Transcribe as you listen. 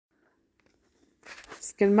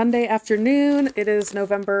It's Monday afternoon. It is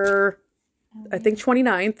November, I think,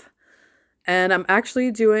 29th. And I'm actually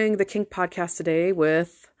doing the Kink podcast today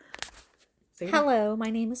with... Hello, my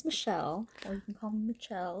name is Michelle, or you can call me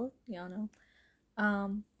Michelle, Yano.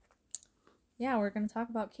 Yeah, we're going to talk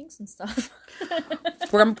about kinks and stuff.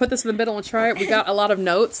 We're going to put this in the middle and try it. We got a lot of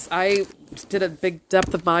notes. I did a big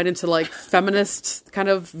depth of mine into like feminist kind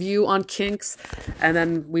of view on kinks. And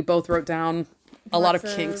then we both wrote down lot of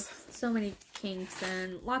kinks. So many kinks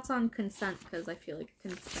and lots on consent, because I feel like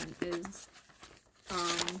consent is,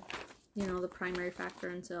 the primary factor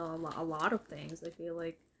into a lot of things. I feel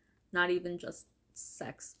like not even just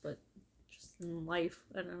sex, but just in life.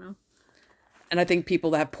 I don't know. And I think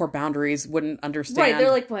people that have poor boundaries wouldn't understand. Right, they're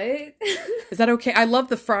like, what? Is that okay? I love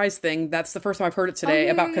the fries thing. That's the first time I've heard it today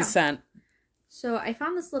about consent. So I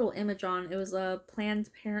found this little image it was a Planned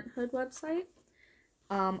Parenthood website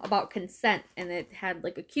about consent. And it had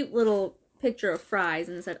like a cute little picture of fries.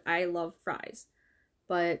 And it said, I love fries.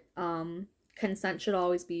 But consent should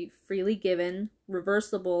always be freely given,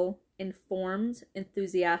 reversible, informed,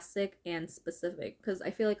 enthusiastic, and specific. Because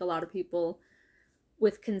I feel like a lot of people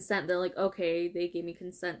with consent, they're like, okay, they gave me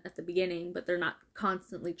consent at the beginning, but they're not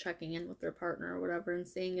constantly checking in with their partner or whatever and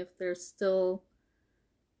seeing if they're still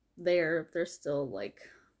there, if they're still like...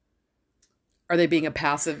 Are they being a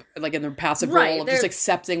passive, like in their passive role of just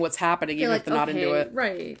accepting what's happening even if they're not into it?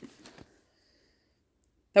 Right.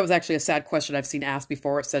 That was actually a sad question I've seen asked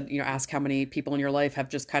before. It said, ask how many people in your life have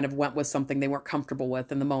just kind of went with something they weren't comfortable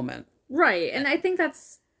with in the moment. Right. And I think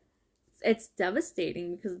it's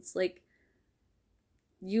devastating, because it's like,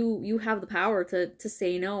 you have the power to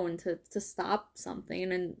say no and to stop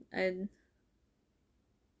something, and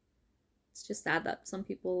it's just sad that some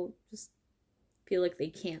people just feel like they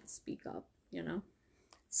can't speak up,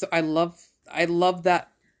 So I love that.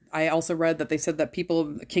 I also read that they said that people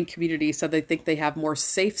in the kink community said they think they have more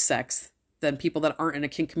safe sex than people that aren't in a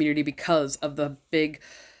kink community because of the big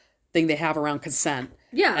thing they have around consent.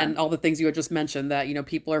 Yeah. And all the things you had just mentioned, that,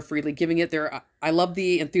 people are freely giving it. I love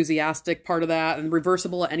the enthusiastic part of that, and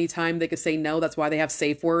reversible at any time. They could say no. That's why they have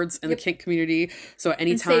safe words in the kink community. So at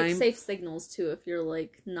any time. Safe signals too, if you're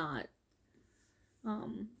like not,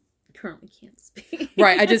 currently can't speak.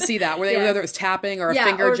 Right. I did see that whether it was tapping or a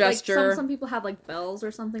finger gesture. Like some people have like bells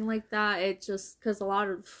or something like that. It just, because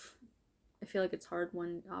I feel like it's hard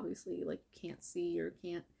when obviously like you can't see or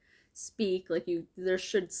can't speak. Like there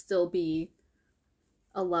should still be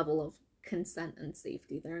a level of consent and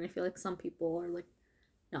safety there, and I feel like some people are like,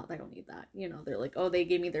 no, they don't need that, they're like, oh, they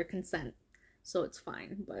gave me their consent, so it's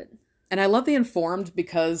fine. And I love the informed,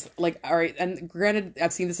 because like, all right, and granted,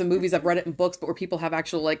 I've seen this in movies, I've read it in books, but where people have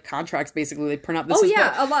actual like contracts, basically they print out this a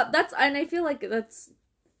lot. And I feel like that's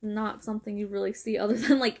not something you really see other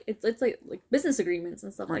than like it's like business agreements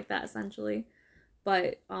and stuff like that, essentially.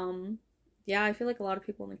 But I feel like a lot of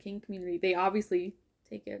people in the kink community, they obviously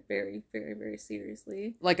take it very, very, very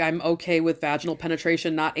seriously. Like, I'm okay with vaginal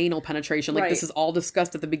penetration, not anal penetration. Like, This is all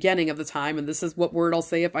discussed at the beginning of the time, and this is what word I'll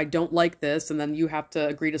say if I don't like this, and then you have to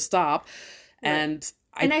agree to stop. Right. And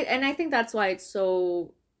I think that's why it's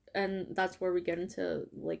so, and that's where we get into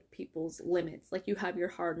like people's limits. Like, you have your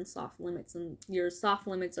hard and soft limits, and your soft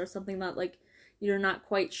limits are something that like you're not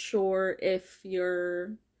quite sure if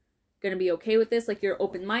you're gonna be okay with this, like you're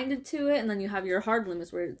open-minded to it, and then you have your hard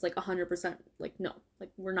limits where it's like 100% like, no, like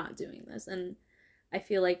we're not doing this. And I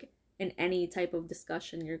feel like in any type of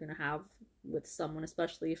discussion you're gonna have with someone,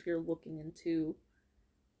 especially if you're looking into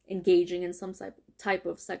engaging in some type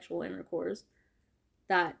of sexual intercourse,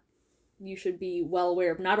 that you should be well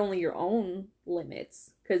aware of not only your own limits,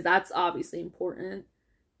 because that's obviously important,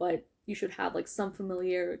 but you should have like some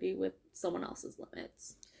familiarity with someone else's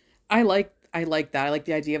limits. I like that. I like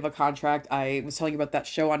the idea of a contract. I was telling you about that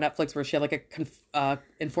show on Netflix where she had like a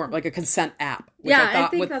consent app. Which I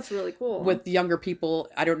think that's really cool. With younger people,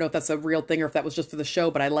 I don't know if that's a real thing or if that was just for the show,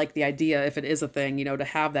 but I like the idea, if it is a thing, to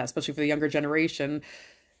have that, especially for the younger generation,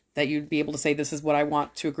 that you'd be able to say, this is what I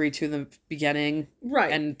want to agree to in the beginning,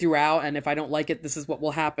 right, and throughout, and if I don't like it, this is what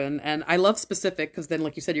will happen. And I love specific, because then,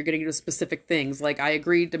 like you said, you're getting into specific things. Like, I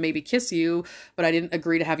agreed to maybe kiss you, but I didn't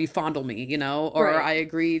agree to have you fondle me, or right. I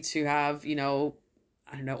agreed to have, I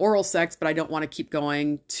don't know, oral sex, but I don't want to keep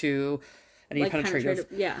going to any like penetrative.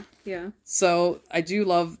 Yeah. So I do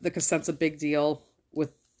love the consent's a big deal with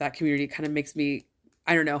that community. It kind of makes me,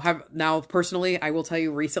 I don't know, now personally, I will tell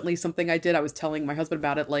you recently something I did. I was telling my husband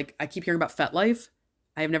about it. Like, I keep hearing about FetLife.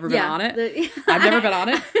 I have never been on it. Yeah, I've never been on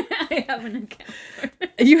it. I have an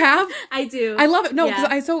account. You have? I do. I love it. No,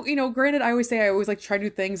 because Yeah. granted, I always say I always like to try new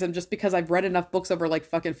things. And just because I've read enough books over like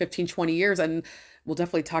fucking 15, 20 years, and we'll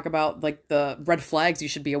definitely talk about like the red flags you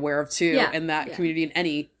should be aware of too Yeah, in that yeah. community in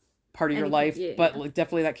any part of your Any- life. yeah, But yeah. like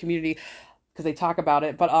definitely that community because they talk about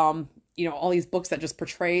it. But, all these books that just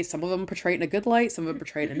portray, some of them portray it in a good light, some of them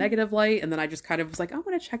portray it in a negative light. And then I just kind of was like, I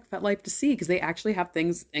want to check FetLife to see, because they actually have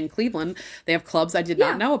things in Cleveland. They have clubs I did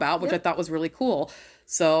Yeah. not know about, which Yep. I thought was really cool.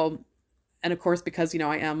 So, and of course, because,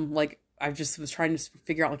 I am like, I just was trying to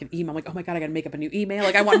figure out like an email. I'm like, oh my God, I got to make up a new email.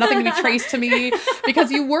 Like I want nothing to be traced to me,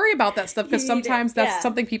 because you worry about that stuff. Because You need it, sometimes that's yeah.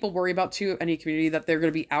 something people worry about too, any community, that they're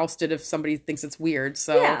going to be ousted if somebody thinks it's weird.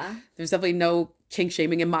 So Yeah. there's definitely no kink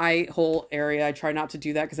shaming in my whole area. I try not to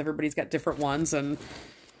do that because everybody's got different ones. And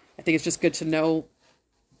I think it's just good to know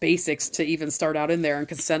basics to even start out in there, and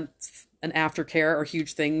consent and aftercare are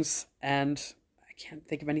huge things. And I can't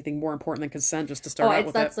think of anything more important than consent just to start out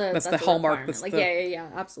with it. That's the a hallmark. requirement. That's Like, the, yeah,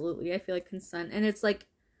 absolutely. I feel like consent, and it's like,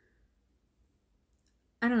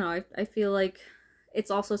 I don't know. I feel like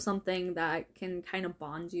it's also something that can kind of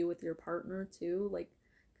bond you with your partner too, like,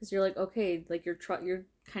 because you're like, okay, like you're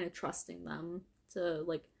kind of trusting them to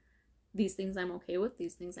like, these things I'm okay with,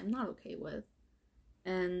 these things I'm not okay with,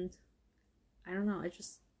 and I don't know. I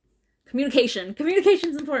just communication's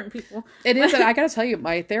important, people. It is, and I gotta tell you,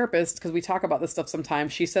 my therapist, because we talk about this stuff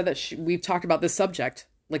sometimes, she said that we've talked about this subject.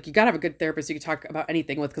 Like, you gotta have a good therapist you can talk about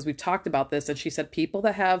anything with, because we've talked about this. And she said people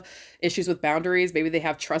that have issues with boundaries, maybe they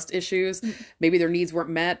have trust issues, maybe their needs weren't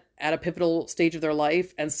met at a pivotal stage of their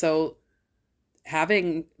life. And so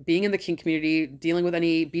being in the kink community, dealing with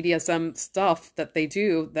any BDSM stuff that they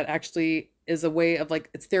do, that actually is a way of like,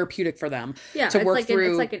 it's therapeutic for them Yeah, to work through.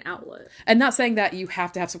 It's like an outlet. And not saying that you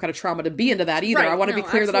have to have some kind of trauma to be into that either. Right, I want to no, be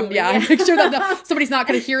clear absolutely, that I'm yeah. make sure that somebody's not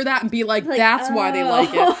going to hear that and be like, that's why they like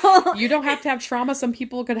oh. it. You don't have to have trauma. Some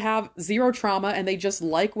people could have zero trauma and they just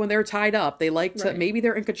like when they're tied up. They like to, Right. maybe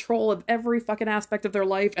they're in control of every fucking aspect of their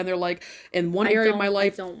life. And they're like, in one area of my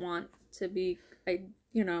life, I don't want to be, I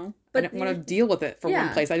I don't want to deal with it from one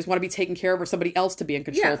Yeah. place. I just want to be taken care of, or somebody else to be in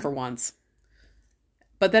control Yeah. for once.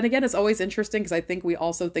 But then again, it's always interesting because I think we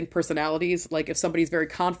also think personalities, like if somebody's very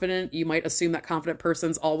confident, you might assume that confident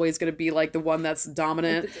person's always going to be like the one that's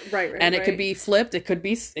dominant. Right. And it could be flipped. It could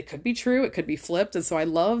be true. It could be flipped. And so I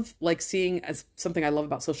love like seeing, as something I love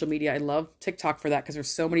about social media, I love TikTok for that, because there's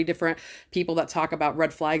so many different people that talk about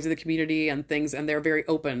red flags in the community and things. And they're very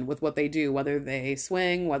open with what they do, whether they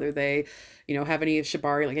swing, whether they, have any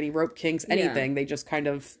shibari, like any rope kinks, anything. They just kind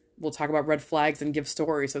of will talk about red flags and give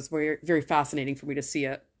stories. So it's very, very fascinating for me to see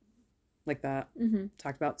it like that. Mm-hmm.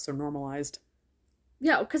 Talked about, so normalized.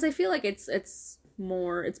 Yeah, because I feel like it's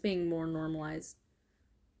being more normalized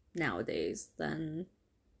nowadays than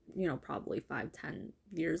probably 5-10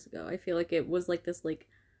 years ago. I feel like it was like this like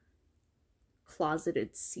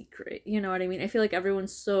closeted secret, you know what I mean? I feel like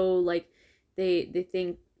everyone's so like they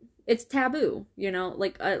think it's taboo,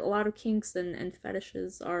 like a lot of kinks and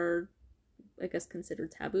fetishes are, I guess,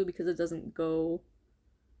 considered taboo because it doesn't go,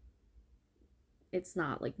 it's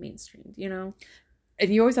not like mainstreamed,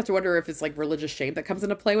 And you always have to wonder if it's like religious shame that comes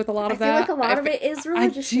into play with a lot of that. I feel like a lot of it is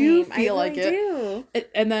religious I do shame. feel I like really do.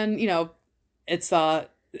 And then, it's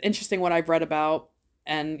interesting what I've read about,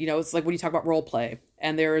 and, it's like when you talk about role play,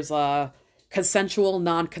 and there's consensual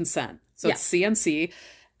non-consent. So it's CNC,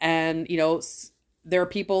 and, there are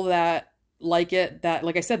people that like it, that,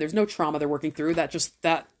 like I said, there's no trauma they're working through,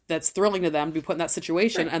 that's thrilling to them to be put in that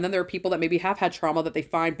situation. Right. And then there are people that maybe have had trauma that they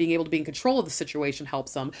find being able to be in control of the situation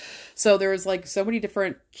helps them. So there's like so many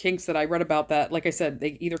different kinks that I read about that, like I said,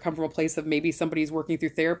 they either come from a place of maybe somebody's working through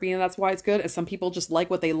therapy and that's why it's good. And some people just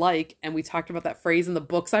like what they like. And we talked about that phrase in the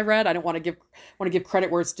books I read. I don't want to give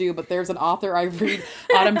credit where it's due, but there's an author I read,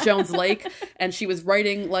 Autumn Jones Lake, and she was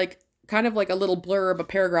writing like kind of like a little blurb, a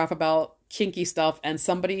paragraph about kinky stuff. And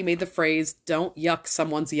somebody made the phrase, "Don't yuck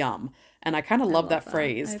someone's yum." And I kind of love that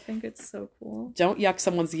phrase. I think it's so cool. Don't yuck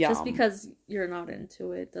someone's yum. Just because you're not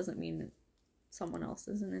into it doesn't mean someone else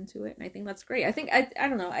isn't into it. And I think that's great. I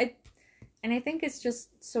don't know. I think it's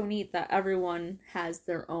just so neat that everyone has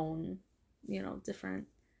their own, different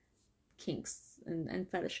kinks and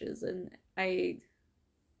fetishes. And I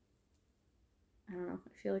don't know.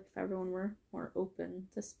 I feel like if everyone were more open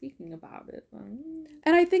to speaking about it.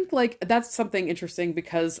 And I think like that's something interesting,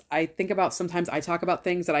 because I think about, sometimes I talk about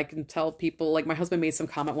things that I can tell people, like my husband made some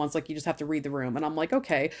comment once, like, you just have to read the room. And I'm like,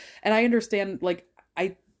 okay. And I understand, like,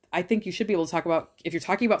 I think you should be able to talk about, if you're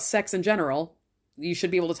talking about sex in general, you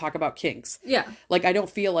should be able to talk about kinks. Yeah. Like, I don't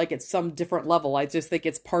feel like it's some different level. I just think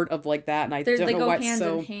it's part of like that. And I don't know why it's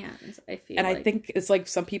so. They go hand in hand, I feel. And like. I think it's like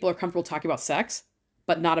some people are comfortable talking about sex,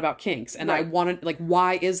 but not about kinks. And I wanted, like,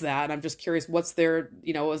 why is that? And I'm just curious, what's their,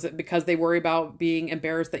 you know, is it because they worry about being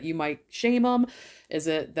embarrassed that you might shame them? Is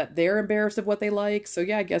it that they're embarrassed of what they like? So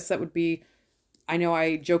yeah, I guess that would be, I know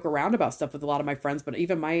I joke around about stuff with a lot of my friends, but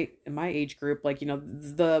even in my age group, like, you know,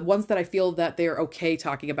 the ones that I feel that they're okay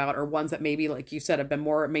talking about are ones that maybe, like you said, have been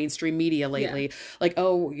more mainstream media lately. Yeah. Like,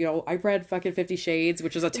 oh, you know, I read fucking 50 Shades,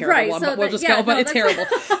 which is a terrible one, so but we'll just go, but it's terrible.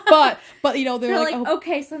 but, you know, they're like, oh,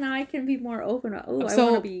 okay, so now I can be more open. Oh, so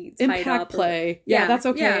I want to be tied impact up. Play. Yeah, that's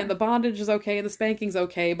okay. Yeah. And the bondage is okay. And the spanking's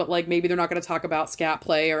okay. But, like, maybe they're not going to talk about scat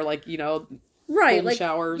play or, like, you know, like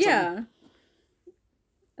showers. Yeah.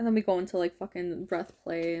 And then we go into, like, fucking breath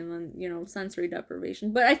play and then, you know, sensory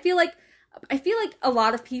deprivation. But I feel like a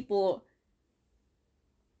lot of people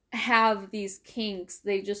have these kinks.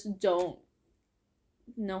 They just don't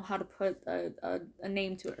know how to put a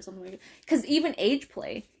name to it or something like that. Because even age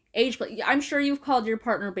play, I'm sure you've called your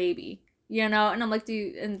partner baby, you know? And I'm like,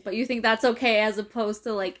 but you think that's okay as opposed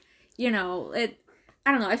to, like, you know,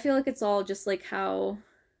 I don't know. I feel like it's all just, like, how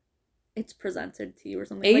it's presented to you or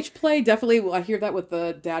something. Age play, definitely. I hear that with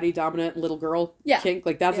the daddy dominant little girl kink.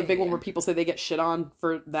 Like, that's a big one where people say they get shit on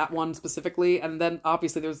for that one specifically. And then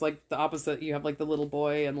obviously there's, like, the opposite. You have, like, the little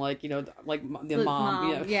boy and, like, you know, like the mom.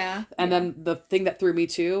 You know? Yeah. And then the thing that threw me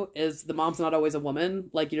too is the mom's not always a woman.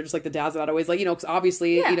 Like, you know, just like the dad's not always, like, you know, because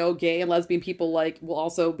obviously, you know, gay and lesbian people, like, will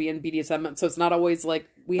also be in BDSM. So it's not always like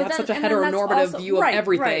we have such a heteronormative view of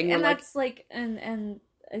everything. Right. And that's like, and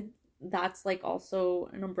that's, like, also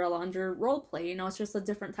an umbrella under role play, you know? It's just a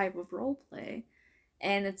different type of role play.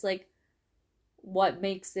 And it's, like, what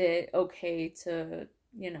makes it okay to,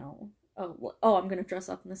 you know, oh, I'm gonna dress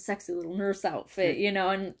up in a sexy little nurse outfit, you know?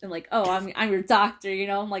 And like, oh, I'm your doctor, you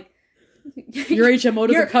know? I'm like, your HMO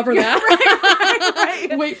doesn't cover that.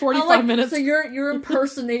 Right. Wait 45 minutes. So you're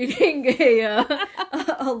impersonating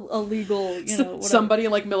a legal, you know, whatever. Somebody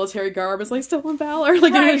in, like, military garb is like Stolen Valor.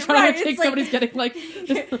 Like, trying to take somebody's getting, like,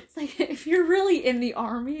 it's like, if you're really in the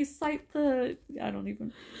army, cite the I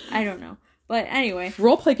don't know. But anyway,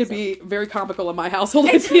 roleplay could be very comical in my household.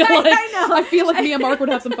 I feel like me and Mark would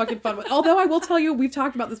have some fucking fun with it. Although I will tell you, we've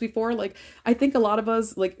talked about this before. Like, I think a lot of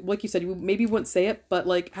us, like you said, you maybe wouldn't say it, but,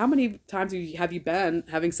 like, how many times have you been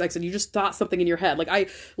having sex and you just thought something in your head? Like, I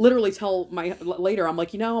literally tell later, I'm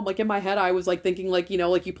like, you know, I'm like in my head, I was, like, thinking, like, you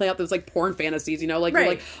know, like you play out those, like, porn fantasies, you know, like, you're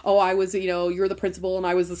like, oh, I was, you know, you're the principal and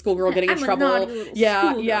I was the schoolgirl getting in trouble.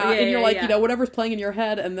 Yeah. And you're like, you know, whatever's playing in your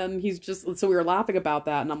head. And then he's just, so we were laughing about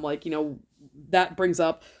that. And I'm like, you know, that brings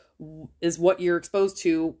up is what you're exposed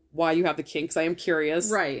to, why you have the kinks. I am curious.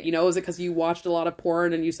 Right. You know, is it because you watched a lot of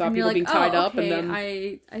porn and you saw people being tied up and then...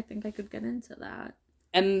 I think I could get into that.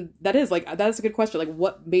 And that is a good question. Like,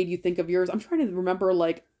 what made you think of yours? I'm trying to remember,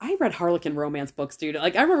 like, I read Harlequin romance books, dude.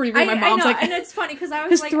 Like, I remember even my mom's like... And it's funny because I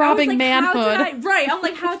was like... throbbing manhood. I'm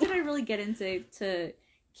like, how did I really get into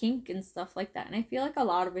kink and stuff like that? And I feel like a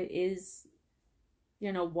lot of it is,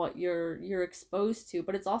 you know, what you're exposed to.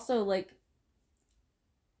 But it's also, like...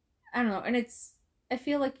 I don't know, and I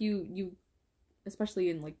feel like you, especially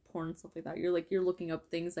in, like, porn and stuff like that, you're looking up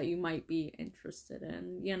things that you might be interested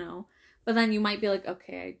in, you know, but then you might be like,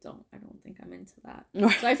 okay, I don't think I'm into that.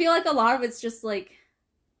 So I feel like a lot of it's just, like,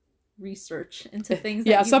 research into things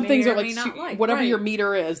that you some things are like whatever your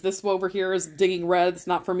meter is. This over here is digging red. It's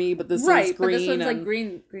not for me, but this is green. But this one's like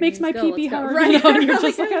green makes my pee-pee hard. Right. You know, and you're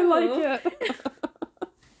just like, I like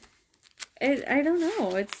it. I don't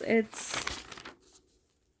know. It's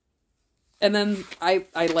And then I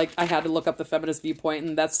had to look up the feminist viewpoint,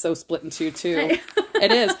 and that's so split in two too.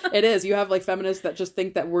 It is. You have, like, feminists that just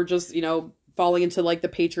think that we're just, you know, falling into, like, the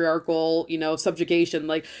patriarchal, you know, subjugation.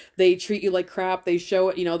 Like, they treat you like crap. They show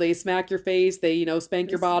it, you know, they smack your face, they, you know,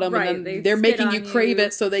 spank your bottom, and then they're making you crave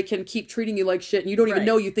it so they can keep treating you like shit. And you don't even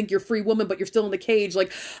know, you think you're a free woman, but you're still in the cage.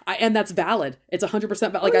 Like, and that's valid. It's 100%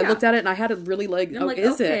 valid. Like, I looked at it and I had to really, like,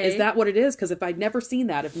 is that what it is? Because if I'd never seen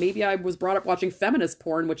that, if maybe I was brought up watching feminist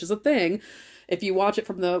porn, which is a thing, if you watch it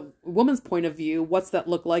from the woman's point of view, what's that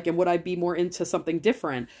look like? And would I be more into something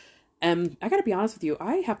different? And I gotta be honest with you,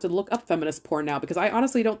 I have to look up feminist porn now because I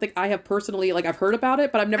honestly don't think I have personally, like, I've heard about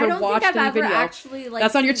it, but I've never watched any video. Actually, like,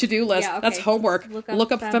 that's on your to-do list. Yeah, okay. That's homework.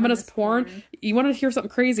 Look up feminist porn. You want to hear something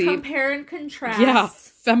crazy? Compare and contrast. Yeah,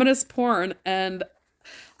 feminist porn. And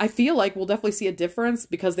I feel like we'll definitely see a difference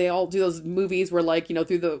because they all do those movies where, like, you know,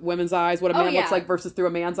 through the women's eyes, what a man looks like versus through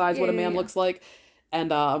a man's eyes, what a man looks like. And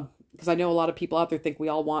because I know a lot of people out there think we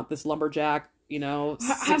all want this lumberjack, you know,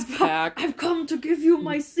 six-pack. I've come to give you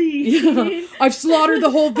my seed. Yeah. I've slaughtered the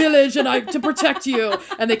whole village to protect you.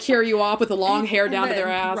 And they carry you off with the long hair down to their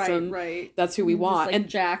ass. Right. That's who we want. Just, and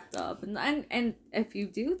jacked up. And if you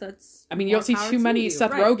do, that's... I mean, you don't see too many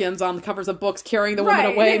Seth Rogans on the covers of books carrying the woman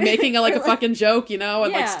away, making it like a fucking joke, you know,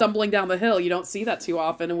 and like stumbling down the hill. You don't see that too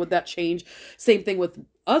often. And would that change? Same thing with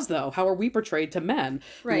us, though. How are we portrayed to men?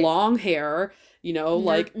 Right. Long hair, you know,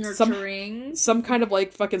 like nurturing. Some kind of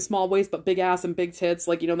like fucking small waist, but big ass and big tits.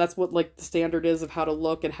 Like, you know, that's what like the standard is of how to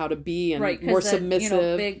look and how to be, and more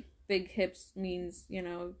submissive. You know, big hips means, you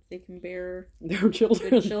know, they can bear their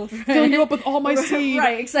children. Fill you up with all my seed.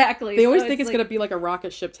 Right, exactly. They always think it's going to be like a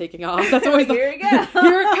rocket ship taking off. That's always here you go.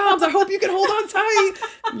 Here it comes. I hope you can hold on tight.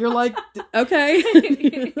 You're like, okay.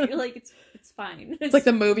 You're like, it's fine. It's like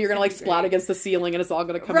the movie, you're going to like splat against the ceiling and it's all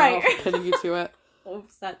going to come out, pinning you to it. Oh,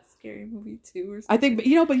 is that Scary Movie 2 or something? I think,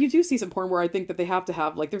 you know, but you do see some porn where I think that they have to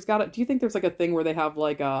have, like, do you think there's like a thing where they have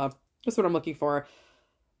like, that's what I'm looking for.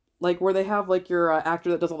 Like, where they have, like, your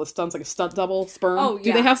actor that does all the stunts, like a stunt double sperm. Oh, yeah.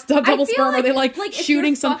 Do they have stunt double sperm? Like, are they, like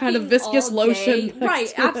shooting some kind of viscous lotion?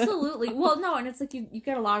 Right, absolutely. Well, no, and it's, like, you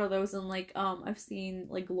get a lot of those in, like, I've seen,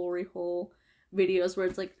 like, glory hole videos where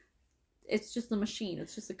it's, like, it's just a machine.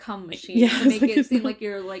 It's just a cum machine to make it seem like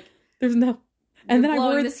you're, like... There's no... And then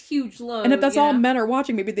blowing this huge load. And if that's all men are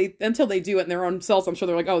watching, maybe until they do it in their own selves, I'm sure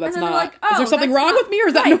they're like, oh, that's not. Like, oh, is there something wrong with me, or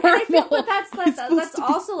is that normal? And I feel, but that's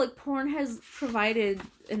also like porn has provided,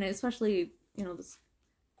 and especially, you know, this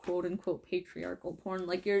quote unquote patriarchal porn,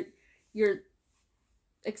 like you're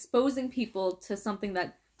exposing people to something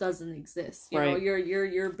that doesn't exist. You know,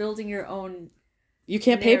 you're building your own. You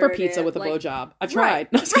can't pay for pizza with a blowjob. I've tried.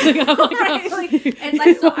 Right. No, and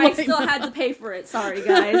I still had to pay for it. Sorry,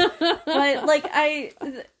 guys. But like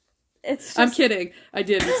it's. Just... I'm kidding. I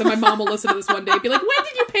did. So my mom will listen to this one day and be like, "When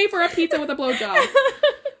did you pay for a pizza with a blowjob?"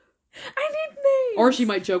 I need names. Or she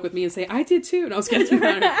might joke with me and say, "I did too." And I was getting She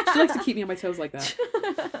likes to keep me on my toes like that.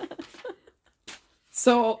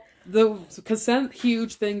 So the consent,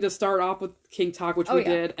 huge thing to start off with King Talk, which we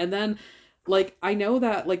did, and then. Like, I know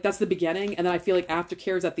that, like, that's the beginning, and then I feel like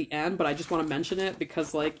aftercare is at the end, but I just want to mention it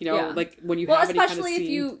because, like, you know, like, when you have any kind of scene... especially if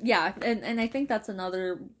you... Yeah, and I think that's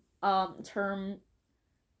another term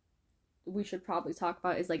we should probably talk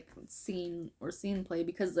about is, like, scene play,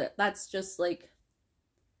 because that's just, like...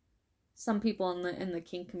 Some people in the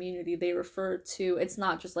kink community, they refer to... It's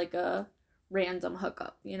not just, like, a random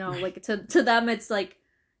hookup, you know? Like, to them, it's, like...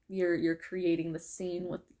 You're creating the scene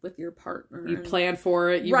with your partner. You planned for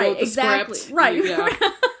it. You wrote the script. Right.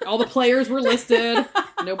 All the players were listed.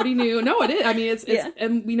 Nobody knew. No, it is. I mean, it's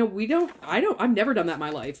and you know, I've never done that in my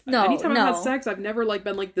life. No. Anytime I've had sex, I've never like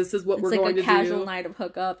been like, this is what we're going to do. It's like a casual night of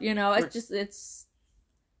hookup, you know? It's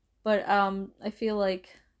but I feel like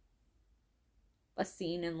a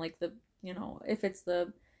scene in like the, you know, if it's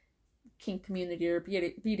the kink community or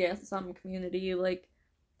BDSM community, like,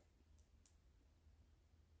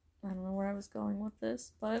 I don't know where I was going with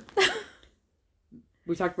this, but...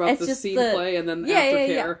 We talked about the scene play and then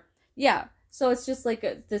aftercare. Yeah. So it's just like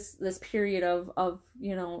this period of,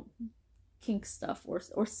 you know, kink stuff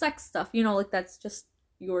or sex stuff, you know, like that's just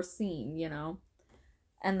your scene, you know?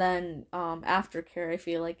 And then aftercare, I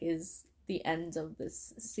feel like, is the end of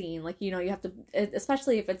this scene. Like, you know, you have to...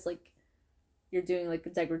 Especially if it's like you're doing like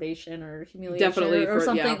a degradation or humiliation or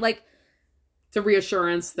something, like... To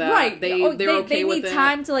reassurance that they're okay with it. They need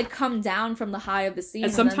time to like come down from the high of the scene,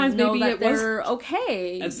 and sometimes maybe they're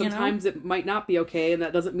okay. And sometimes it might not be okay, and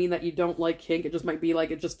that doesn't mean that you don't like kink. It just might be like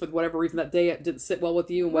it just for whatever reason that day it didn't sit well with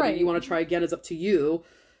you, and whether you want to try again is up to you.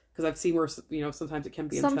 Because I've seen where, you know, sometimes it can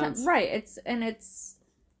be intense. Right. It's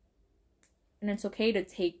okay to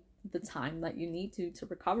take the time that you need to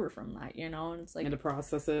recover from that, you know, and it's like, and to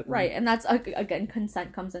process it, right? And that's again,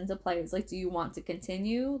 consent comes into play. It's like, do you want to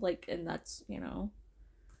continue? Like, and that's, you know,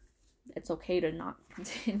 it's okay to not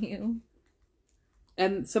continue.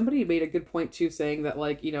 And somebody made a good point too, saying that,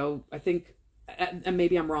 like, you know, I think, and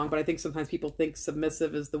maybe I'm wrong, but I think sometimes people think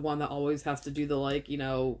submissive is the one that always has to do the, like, you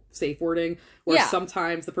know, safe wording, where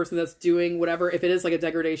sometimes the person that's doing whatever, if it is like a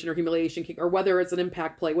degradation or humiliation kick, or whether it's an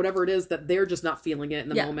impact play, whatever it is, that they're just not feeling it in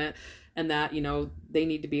the moment, and that, you know, they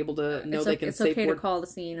need to be able to know they can it's safe okay word. To call the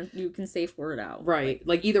scene, and you can safe word out. Right.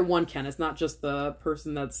 Like either one can. It's not just the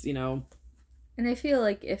person that's, you know. And I feel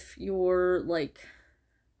like if you're, like,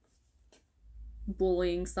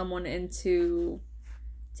 bullying someone into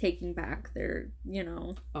taking back their, you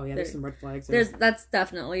know, there's some red flags there. That's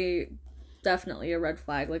definitely a red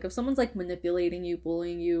flag. Like if someone's like manipulating you,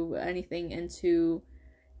 bullying you, anything into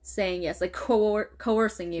saying yes, like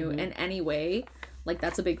coercing you in any way, like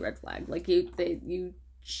that's a big red flag. Like you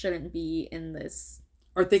shouldn't be in this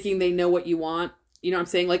or thinking they know what you want. You know what I'm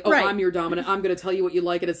saying? Like, oh, I'm your dominant. I'm going to tell you what you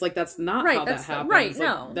like. And it's like, that's not how that happens. Right, like,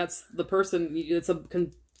 no. That's the person. It's a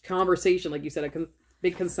conversation, like you said,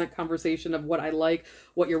 big consent conversation of what I like,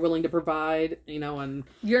 what you're willing to provide, you know, and...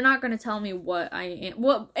 You're not going to tell me what I am.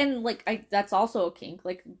 Well, and, like, that's also a kink.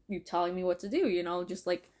 Like, you telling me what to do, you know, just,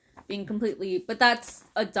 like, being completely... But that's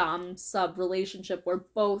a dom-sub relationship where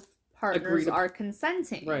both partners are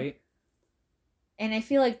consenting. Right. And I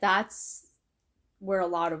feel like that's where a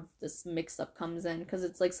lot of this mix-up comes in. Because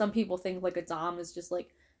it's, like, some people think, like, a dom is just,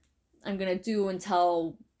 like, I'm going to do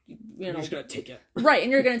until, you know... You're just going to take it. Right,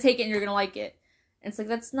 and you're going to take it and you're going to like it. And it's like,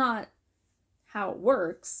 that's not how it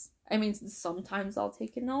works. I mean, sometimes I'll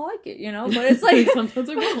take it and I'll like it, you know? But it's like... sometimes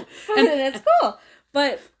I won't. And it's cool.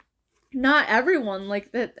 But not everyone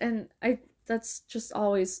like that. And that's just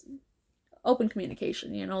always open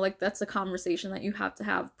communication, you know? Like, that's a conversation that you have to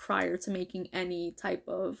have prior to making any type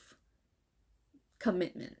of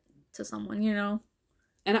commitment to someone, you know?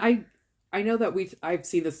 And I know that I've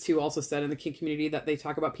seen this too also said in the kink community that they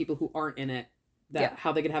talk about people who aren't in it, that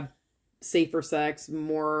how they can have safer sex,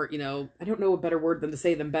 more, you know, I don't know a better word than to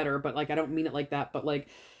say them better, but like, I don't mean it like that, but like,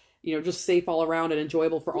 you know, just safe all around and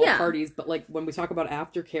enjoyable for all parties. But like, when we talk about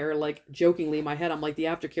aftercare, like jokingly in my head, I'm like, the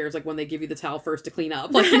aftercare is like when they give you the towel first to clean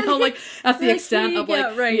up. Like, you know, like that's the extent of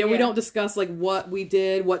like, we don't discuss like what we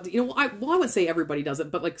did, what, you know, I would say everybody does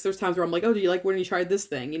it, but like there's times where I'm like, oh, do you like when you tried this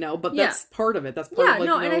thing, you know, but that's part of it. That's part of like,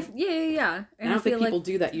 no, you know, and And I don't think people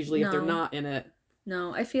do that usually if they're not in it.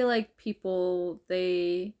 No, I feel like people,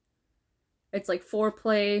 it's like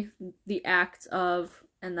foreplay, the act of,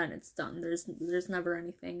 and then it's done. There's never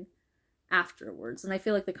anything afterwards. And I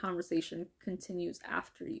feel like the conversation continues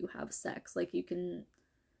after you have sex. Like, you can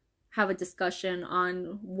have a discussion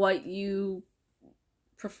on what you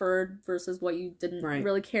preferred versus what you didn't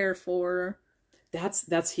really care for.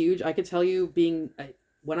 That's huge. I could tell you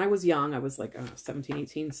when I was young, I was like 17,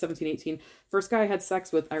 18. First guy I had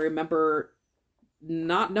sex with, I remember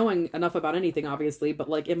not knowing enough about anything, obviously, but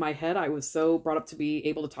like in my head, I was so brought up to be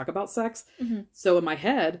able to talk about sex. Mm-hmm. So in my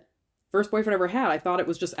head, first boyfriend I ever had, I thought it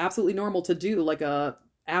was just absolutely normal to do like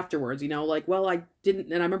afterwards, you know, like, well, I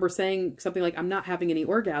didn't, and I remember saying something like, I'm not having any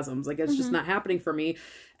orgasms, like it's just not happening for me.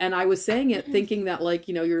 And I was saying it thinking that like,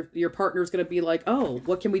 you know, your partner's gonna be like, oh,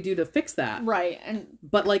 what can we do to fix that? Right.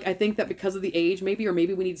 But like, I think that because of the age, maybe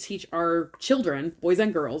we need to teach our children, boys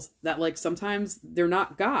and girls, that like sometimes they're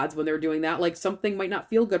not gods when they're doing that. Like, something might not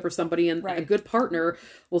feel good for somebody, and a good partner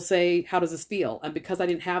will say, how does this feel? And because I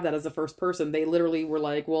didn't have that as a first person, they literally were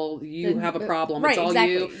like, well, you have a problem. It's all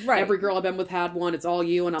you. Every girl I've been with had one. It's all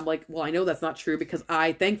you. And I'm like, well, I know that's not true, because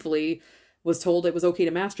I thankfully was told it was okay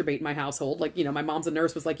to masturbate in my household. Like, you know, my mom's a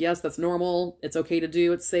nurse, was like, yes, that's normal. It's okay to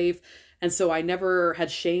do. It's safe. And so I never had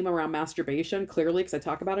shame around masturbation, clearly, because I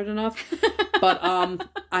talk about it enough. But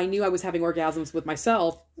I knew I was having orgasms with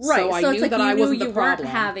myself. Right. So I knew that I wasn't the problem.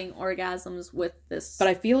 You weren't having orgasms with this. But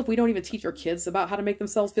I feel if we don't even teach our kids about how to make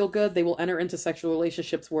themselves feel good, they will enter into sexual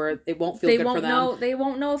relationships where it won't feel good for them. They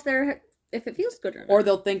won't know if it feels good or not. Or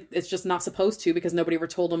they'll think it's just not supposed to because nobody ever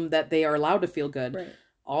told them that they are allowed to feel good. Right.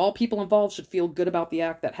 All people involved should feel good about the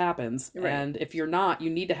act that happens. Right. And if you're not, you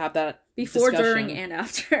need to have that before, discussion. During, and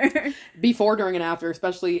after. Before, during, and after,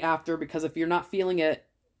 especially after, because if you're not feeling it,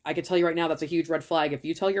 I can tell you right now, that's a huge red flag. If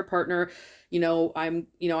you tell your partner, I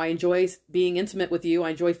enjoy being intimate with you. I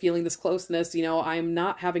enjoy feeling this closeness. I'm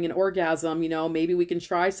not having an orgasm. Maybe we can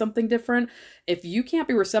try something different. If you can't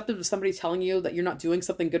be receptive to somebody telling you that you're not doing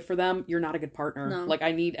something good for them, you're not a good partner. No. Like,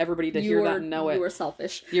 I need everybody to hear that and know it. You are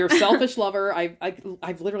selfish. You're a selfish lover.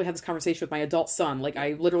 I've literally had this conversation with my adult son. Like,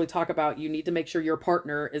 I literally talk about, you need to make sure your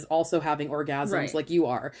partner is also having orgasms like you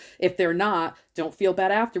are. If they're not, don't feel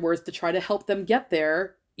bad afterwards to try to help them get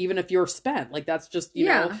there. Even if you're spent, like, that's just, you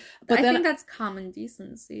know. But I think that's common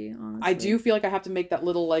decency, honestly. I do feel like I have to make that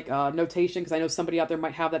little, notation, because I know somebody out there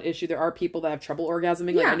might have that issue. There are people that have trouble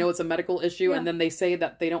orgasming. Like, I know it's a medical issue, and then they say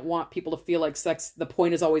that they don't want people to feel like sex, the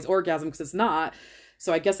point is always orgasm, because it's not.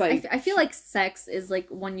 So I guess I feel like sex is, like,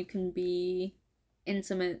 when you can be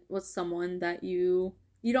intimate with someone that you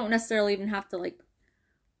don't necessarily even have to, like,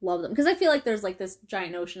 love them. Because I feel like there's, like, this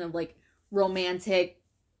giant notion of, like, romantic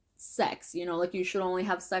sex, like, you should only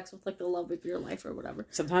have sex with, like, the love of your life or whatever.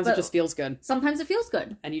 Sometimes it just feels good. Sometimes it feels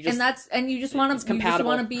good, and you just want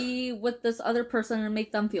to be with this other person and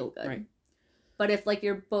make them feel good. Right. But if, like,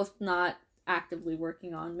 you're both not actively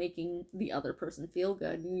working on making the other person feel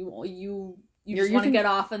good, you just want to get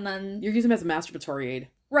off, and then you're using them as a masturbatory aid.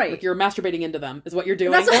 Right. Like, you're masturbating into them is what you're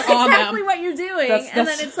doing. That's exactly what you're doing. And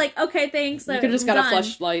then it's like, okay, thanks. You could just got a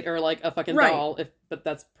fleshlight or, like, a fucking doll, but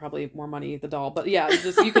that's probably more money, the doll. But yeah,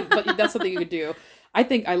 but that's something you could do.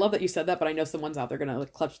 I love that you said that, but I know someone's out there gonna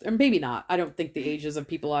like clutch, and maybe not. I don't think the ages of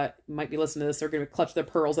people I might be listening to this are gonna clutch their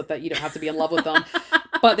pearls that you don't have to be in love with them.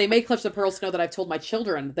 But they may clutch the pearls to know that I've told my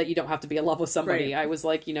children that you don't have to be in love with somebody. Right. I was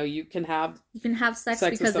like, you can have sex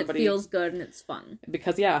because it feels good and it's fun.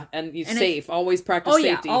 Because and you're safe. Always practice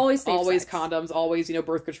safety. Always condoms. Always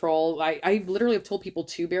birth control. I literally have told people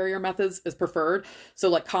 2 barrier methods is preferred. So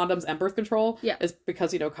like condoms and birth control. Yeah. Is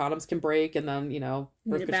because condoms can break and then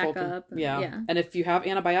birth control can, And if you have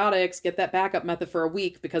antibiotics, get that backup method for a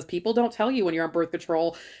week because people don't tell you when you're on birth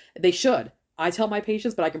control. They should. I tell my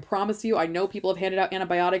patients, but I can promise you, I know people have handed out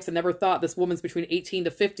antibiotics and never thought this woman's between 18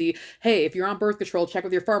 to 50. Hey, if you're on birth control, check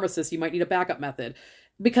with your pharmacist. You might need a backup method.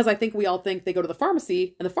 Because I think we all think they go to the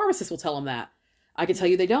pharmacy and the pharmacist will tell them that. I can tell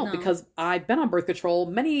you they don't because I've been on birth control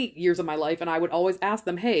many years of my life and I would always ask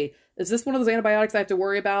them, hey, is this one of those antibiotics I have to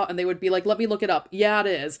worry about? And they would be like, let me look it up. Yeah, it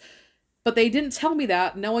is. But they didn't tell me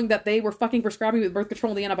that, knowing that they were fucking prescribing me with birth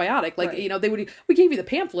control and the antibiotic. Like, right. We gave you the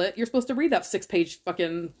pamphlet. You're supposed to read that 6-page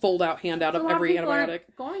fucking fold-out handout of every antibiotic.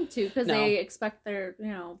 Going to, because they expect their,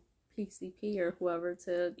 PCP or whoever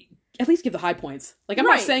to at least give the high points. Like, I'm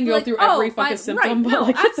not saying go through every fucking symptom, but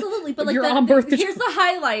like, absolutely. But like, you're on birth control. Here's the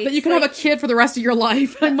highlights. That you can have a kid for the rest of your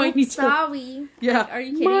life. I might need to. Sorry. Yeah. Like, are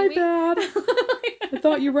you kidding me? My bad. I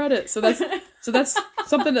thought you read it. So that's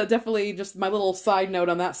something that definitely just my little side note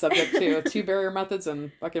on that subject too. 2 barrier methods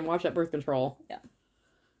and fucking watch that birth control. Yeah.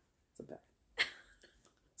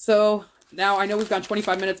 So now I know we've gone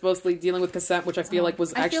 25 minutes mostly dealing with consent, which I feel like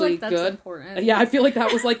was actually that's good. Important. Yeah, I feel like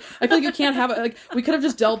that was like, I feel like you can't have it. Like, we could have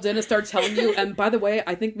just delved in and started telling you. And by the way,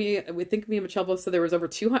 I think me and Michelle both said there was over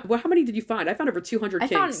 200. Well, how many did you find? I found over 200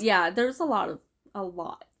 kinks. There's a lot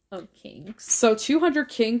of kinks. So 200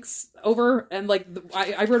 kinks over, and like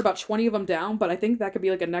I wrote about 20 of them down, but I think that could be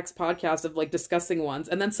like a next podcast of like discussing ones.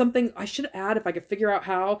 And then something I should add, if I could figure out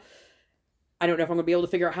how. I don't know if I'm going to be able to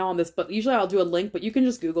figure out how on this, but usually I'll do a link, but you can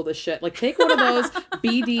just Google this shit. Like, take one of those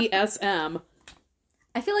BDSM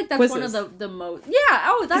I feel like that's quizzes. One of the most...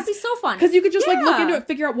 Yeah, that'd be so fun. Because you could just, like, look into it,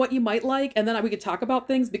 figure out what you might like, and then we could talk about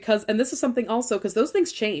things, and this is something also, because those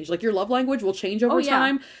things change. Like, your love language will change over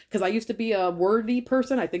time, because I used to be a wordy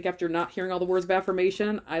person. I think after not hearing all the words of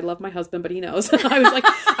affirmation, I love my husband, but he knows. I was like,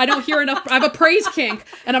 I don't hear enough... I have a praise kink,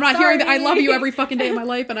 and I'm not hearing that I love you every fucking day of my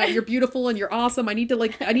life, and you're beautiful, and you're awesome. I need a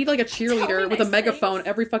cheerleader with a megaphone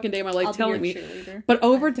every fucking day of my life telling me. But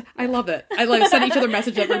I love it. I like send each other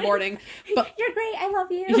messages every morning. But you're great. I love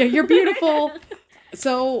you. Yeah, you're beautiful.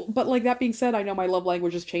 So, but like that being said, I know my love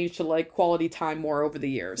language has changed to like quality time more over the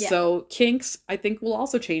years. Yeah. So kinks, I think, will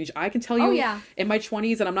also change. I can tell you in my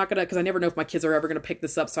 20s, and I'm not gonna, because I never know if my kids are ever gonna pick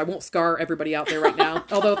this up, so I won't scar everybody out there right now.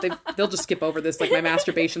 Although they'll just skip over this, like my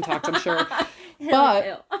masturbation talks, I'm sure.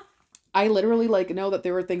 But I literally like know that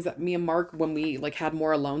there were things that me and Mark, when we like had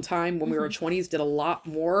more alone time when we were 20s, did a lot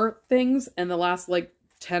more things. And the last like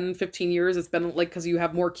 10, 15 years, it's been like, because you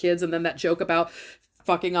have more kids, and then that joke about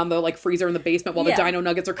fucking on the like freezer in the basement while the dino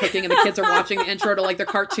nuggets are cooking and the kids are watching the intro to like the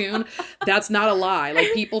cartoon. That's not a lie.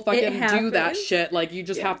 Like, people fucking do that shit. Like, you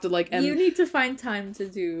just have to like, and you need to find time to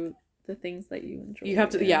do the things that you enjoy. You have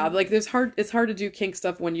to, like it's hard to do kink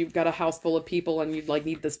stuff when you've got a house full of people and you like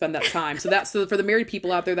need to spend that time. So for the married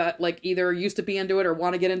people out there that like either used to be into it or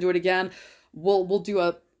want to get into it again,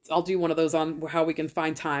 I'll do one of those on how we can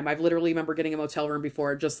find time. I've literally remember getting a motel room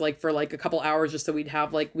before, just like for like a couple hours, just so we'd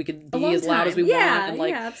have like, we could be as loud as we want and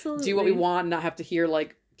like do what we want and not have to hear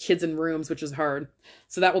like kids in rooms, which is hard.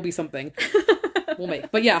 So that will be something we'll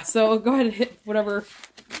make. But yeah, so go ahead and hit whatever,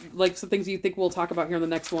 like some things you think we'll talk about here in the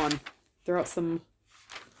next one. Throw out some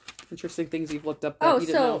interesting things you've looked up that you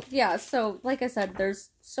didn't know. Yeah, so like I said, there's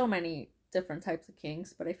so many different types of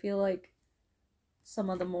kinks, but I feel like some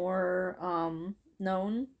of the more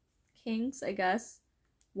known kinks, I guess,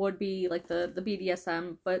 would be like the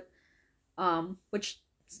BDSM, but which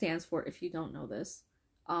stands for, if you don't know this,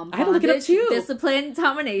 I had to look it up too. Discipline,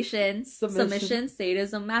 domination, submission,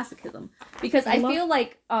 sadism, masochism. Because I feel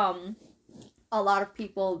like a lot of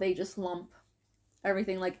people, they just lump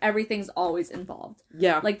everything, like everything's always involved.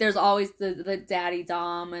 Yeah. Like there's always the daddy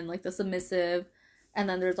dom and like the submissive, and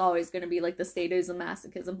then there's always going to be like the sadism,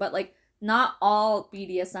 masochism, but like not all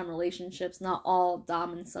BDSM relationships, not all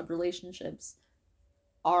dom and sub relationships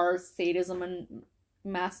are sadism and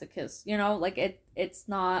masochist. You know, like it's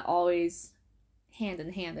not always hand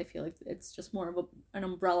in hand. I feel like it's just more of an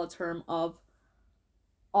umbrella term of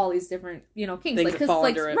all these different, you know, kinks. Things like, that fall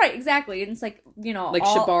under it. Right, exactly. And it's like, you know, like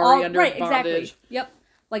shibari under right, bondage. Exactly. Yep.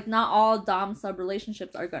 Like not all dom sub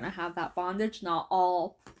relationships are going to have that bondage. Not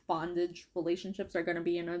all bondage relationships are going to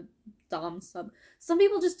be in a dom sub. Some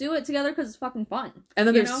people just do it together because it's fucking fun. And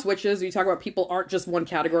then there's switches. You talk about people aren't just one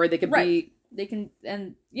category. They could be they can,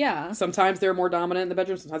 and yeah. Sometimes they're more dominant in the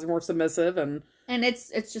bedroom, sometimes they're more submissive, and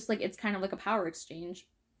it's just like, it's kind of like a power exchange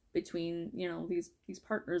between, you know, these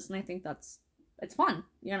partners, and I think it's fun,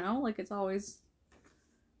 you know, like it's always.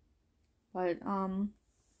 But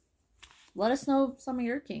let us know some of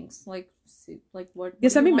your kinks, like what. Yeah,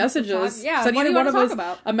 send me messages. Yeah, send what do you want to talk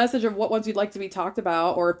about? A message of what ones you'd like to be talked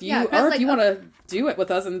about, or if you if you want to do it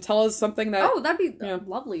with us and tell us something that. Oh, that'd be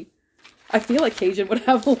lovely. I feel like Cajun would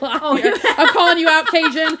have a lot here. I'm calling you out,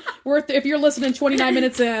 Cajun. If you're listening 29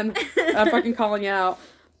 minutes in, I'm fucking calling you out.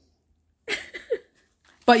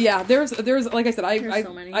 But yeah, there's like I said,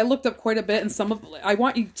 I looked up quite a bit, and some of I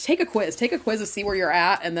want you to take a quiz to see where you're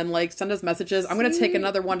at, and then like send us messages. I'm gonna take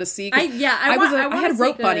another one to see. I had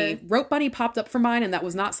Rope Bunny. Rope Bunny popped up for mine, and that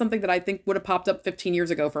was not something that I think would have popped up 15 years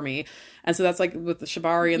ago for me. And so that's like with the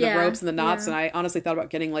shibari and the ropes and the knots. And I honestly thought about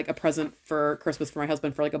getting like a present for Christmas for my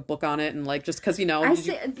husband for like a book on it, and like just because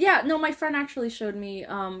my friend actually showed me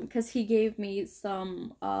because he gave me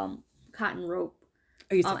some cotton rope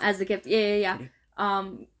as a gift. Yeah.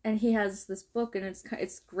 And he has this book, and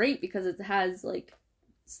it's great because it has like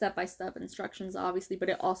step-by-step instructions, obviously, but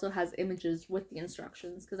it also has images with the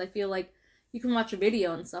instructions, because I feel like you can watch a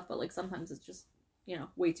video and stuff, but like sometimes it's just, you know,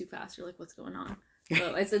 way too fast. You're like, what's going on?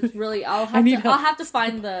 So it's really, I'll have to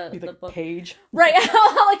find the book page. Right.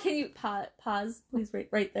 Like, can you pause please,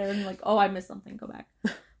 right there, and like, oh, I missed something, go back.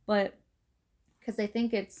 But because I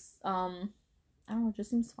think it's I don't know, it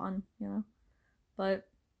just seems fun, you know. But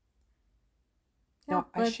no,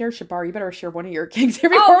 I share shibari. You better share one of your kinks here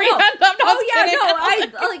before we end up. I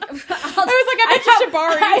mentioned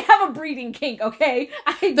shibari. I have a breeding kink. Okay,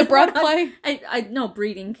 the breath play. I no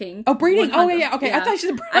breeding kink. Oh, breeding. 100. Oh yeah. Okay, yeah. I thought she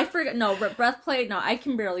said breath. I forgot. No, breath play. No, I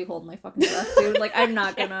can barely hold my fucking breath, dude. Like, I'm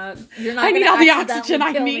not gonna. You're not. I need all the oxygen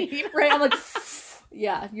I need. Right. I'm like.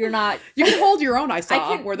 Yeah, you're not. You can hold your own. I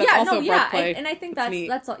saw where that's also breath play. And I think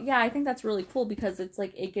that's I think that's really cool, because it's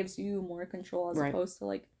like it gives you more control as opposed to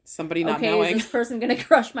like somebody not knowing. Is this person gonna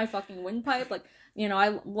crush my fucking windpipe? Like, you know,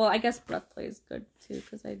 I guess breath play is good too,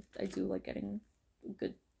 because I do like getting a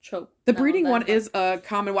good choke. The breeding one is a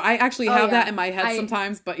common one. I actually have that in my head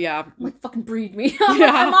sometimes, but yeah, like fucking breed me.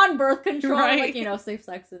 I'm on birth control. Right. Like, you know, safe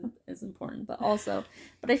sex is important, but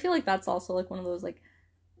I feel like that's also like one of those like,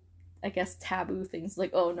 I guess, taboo things, like,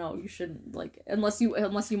 oh no, you shouldn't, like, unless you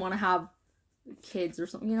want to have kids or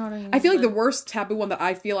something, you know what I mean? I feel like the worst taboo one that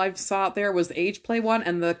I feel I've saw out there was the age play one,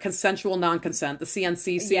 and the consensual non-consent, the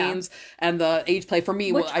CNC scenes, and the age play for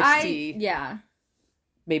me, I see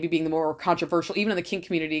maybe being the more controversial, even in the kink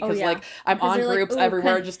community, because like I'm on groups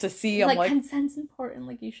everywhere just to see. I'm like, consent's important,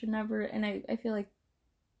 like you should never, and I feel like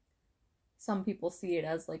some people see it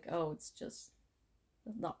as like, oh, it's just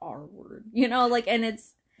the R word, you know, like, and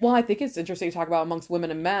it's. Well, I think it's interesting to talk about amongst women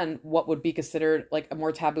and men what would be considered like a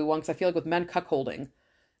more taboo one, because I feel like with men, cuckolding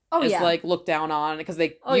is like looked down on because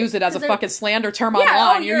they use it as a fucking slander term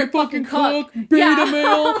online. You're fucking cook, beta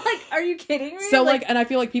male. Like, are you kidding me? So like, and I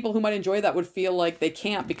feel like people who might enjoy that would feel like they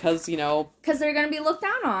can't because, you know, because they're gonna be looked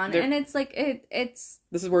down on, and it's like it's.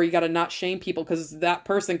 This is where you gotta not shame people, because that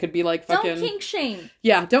person could be like fucking. Don't kink shame.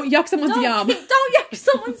 Yeah, don't yuck someone's yum. Don't yuck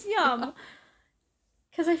someone's yum.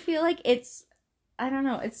 Because I feel like it's. I don't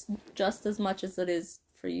know. It's just as much as it is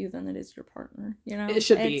for you than it is your partner. You know, it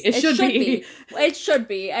should be. It should be. It should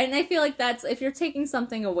be. And I feel like that's, if you're taking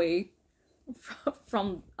something away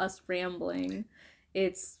from us rambling,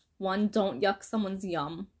 it's 1, don't yuck someone's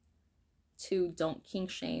yum. 2, don't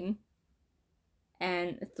kink shame.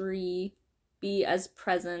 And 3, be as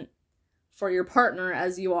present for your partner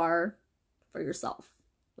as you are for yourself.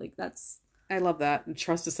 Like, that's. I love that. And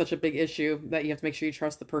trust is such a big issue that you have to make sure you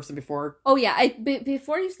trust the person before. Oh yeah,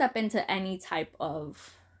 before you step into any type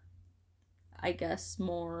of, I guess,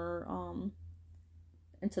 more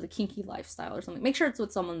into the kinky lifestyle or something, make sure it's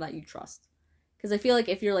with someone that you trust. Because I feel like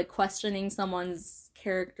if you're like questioning someone's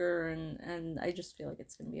character, and I just feel like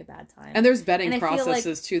it's going to be a bad time. And there's vetting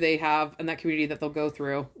processes too they have in that community that they'll go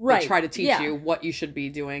through. Right. They try to teach you what you should be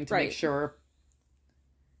doing to make sure.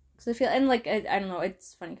 So I feel, and like, I don't know,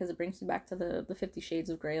 it's funny because it brings me back to the 50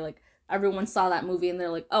 Shades of Grey. Like, everyone saw that movie and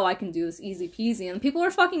they're like, oh, I can do this easy peasy. And people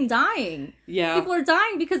are fucking dying. Yeah. People are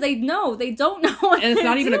dying because they don't know what and it's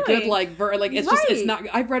not even doing. A good, like, it's just, it's not,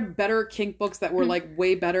 I've read better kink books that were, like,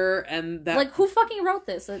 way better, and that. Like, who fucking wrote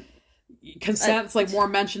this? Consent's, like, more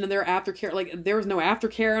mentioned in their aftercare. Like, there was no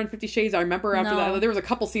aftercare on 50 Shades. I remember after that, there was a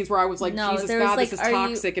couple scenes where I was like, Jesus God, this is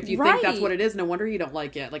toxic. If you think that's what it is, no wonder you don't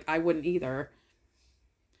like it. Like, I wouldn't either.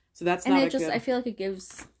 So that's not good. I feel like it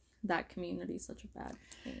gives that community such a bad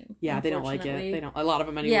name. Yeah, they don't like it. They don't. A lot of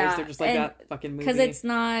them, anyways. Yeah, they're just like that fucking movie. Because it's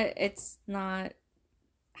not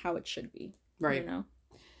how it should be. Right. You know.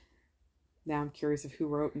 Now I'm curious of who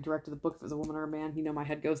wrote and directed the book. If it was a woman or a man, you know, my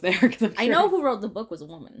head goes there. Cause I know who wrote the book was a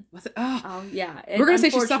woman. Was it? Oh, yeah. We're gonna say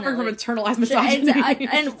she's suffering from internalized misogyny.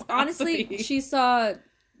 And honestly, she saw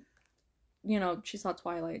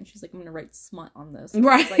Twilight, and she's like, I'm gonna write smut on this.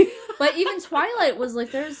 Right. Like, but even Twilight was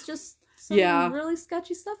like, there's just some really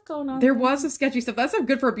sketchy stuff going on. There was some sketchy stuff. That's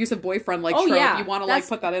good for abusive boyfriend, like, trope. Yeah. You want to, like,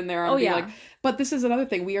 put that in there and be like, but this is another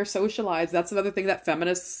thing. We are socialized. That's another thing that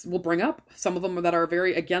feminists will bring up. Some of them that are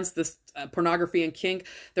very against this pornography and kink.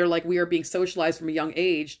 They're like, we are being socialized from a young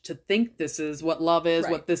age to think this is what love is,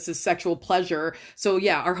 what this is sexual pleasure. So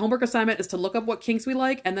yeah, our homework assignment is to look up what kinks we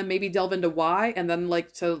like and then maybe delve into why, and then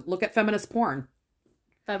like to look at feminist porn.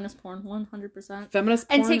 Feminist porn, 100%. Feminist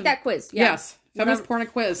porn. And take that quiz. Yeah. Yes. Feminist porn and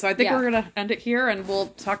quiz. So I think we're going to end it here, and we'll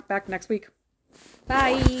talk back next week.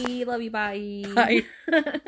 Bye. Love you. Bye. Bye.